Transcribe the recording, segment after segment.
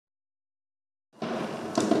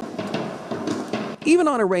Even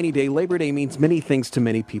on a rainy day, Labor Day means many things to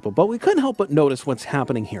many people, but we couldn't help but notice what's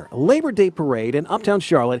happening here. A Labor Day parade in uptown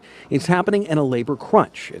Charlotte is happening in a labor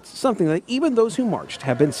crunch. It's something that even those who marched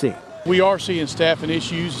have been seeing. We are seeing staffing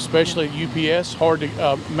issues, especially at UPS, hard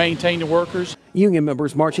to maintain the workers. Union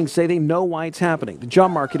members marching say they know why it's happening. The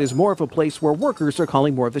job market is more of a place where workers are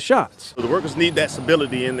calling more of the shots. The workers need that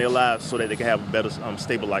stability in their lives so that they can have a better,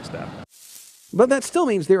 stable lifestyle. But that still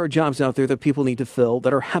means there are jobs out there that people need to fill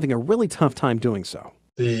that are having a really tough time doing so.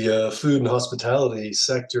 The food and hospitality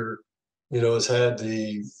sector, has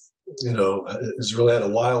really had a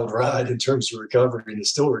wild ride in terms of recovery and is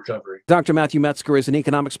still recovering. Dr. Matthew Metzger is an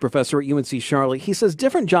economics professor at UNC Charlotte. He says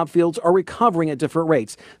different job fields are recovering at different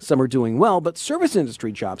rates. Some are doing well, but service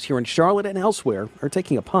industry jobs here in Charlotte and elsewhere are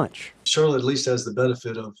taking a punch. Charlotte at least has the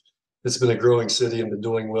benefit of it's been a growing city and been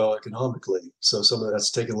doing well economically. So some of that's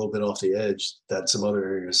taken a little bit off the edge that some other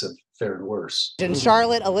areas have fared worse. In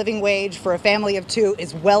Charlotte, a living wage for a family of two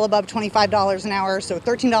is well above $25 an hour. So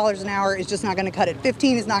 $13 an hour is just not going to cut it.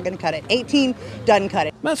 15 is not going to cut it. 18 doesn't cut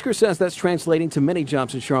it. Metzger says that's translating to many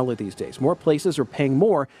jobs in Charlotte these days. More places are paying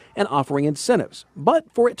more and offering incentives.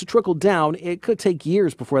 But for it to trickle down, it could take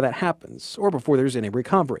years before that happens or before there's any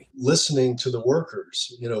recovery. Listening to the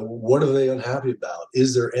workers, what are they unhappy about?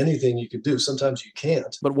 Is there anything you can do? Sometimes you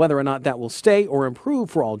can't. But whether or not that will stay or improve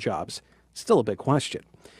for all jobs, still a big question.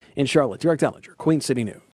 In Charlotte, Derek Dellinger, Queen City News.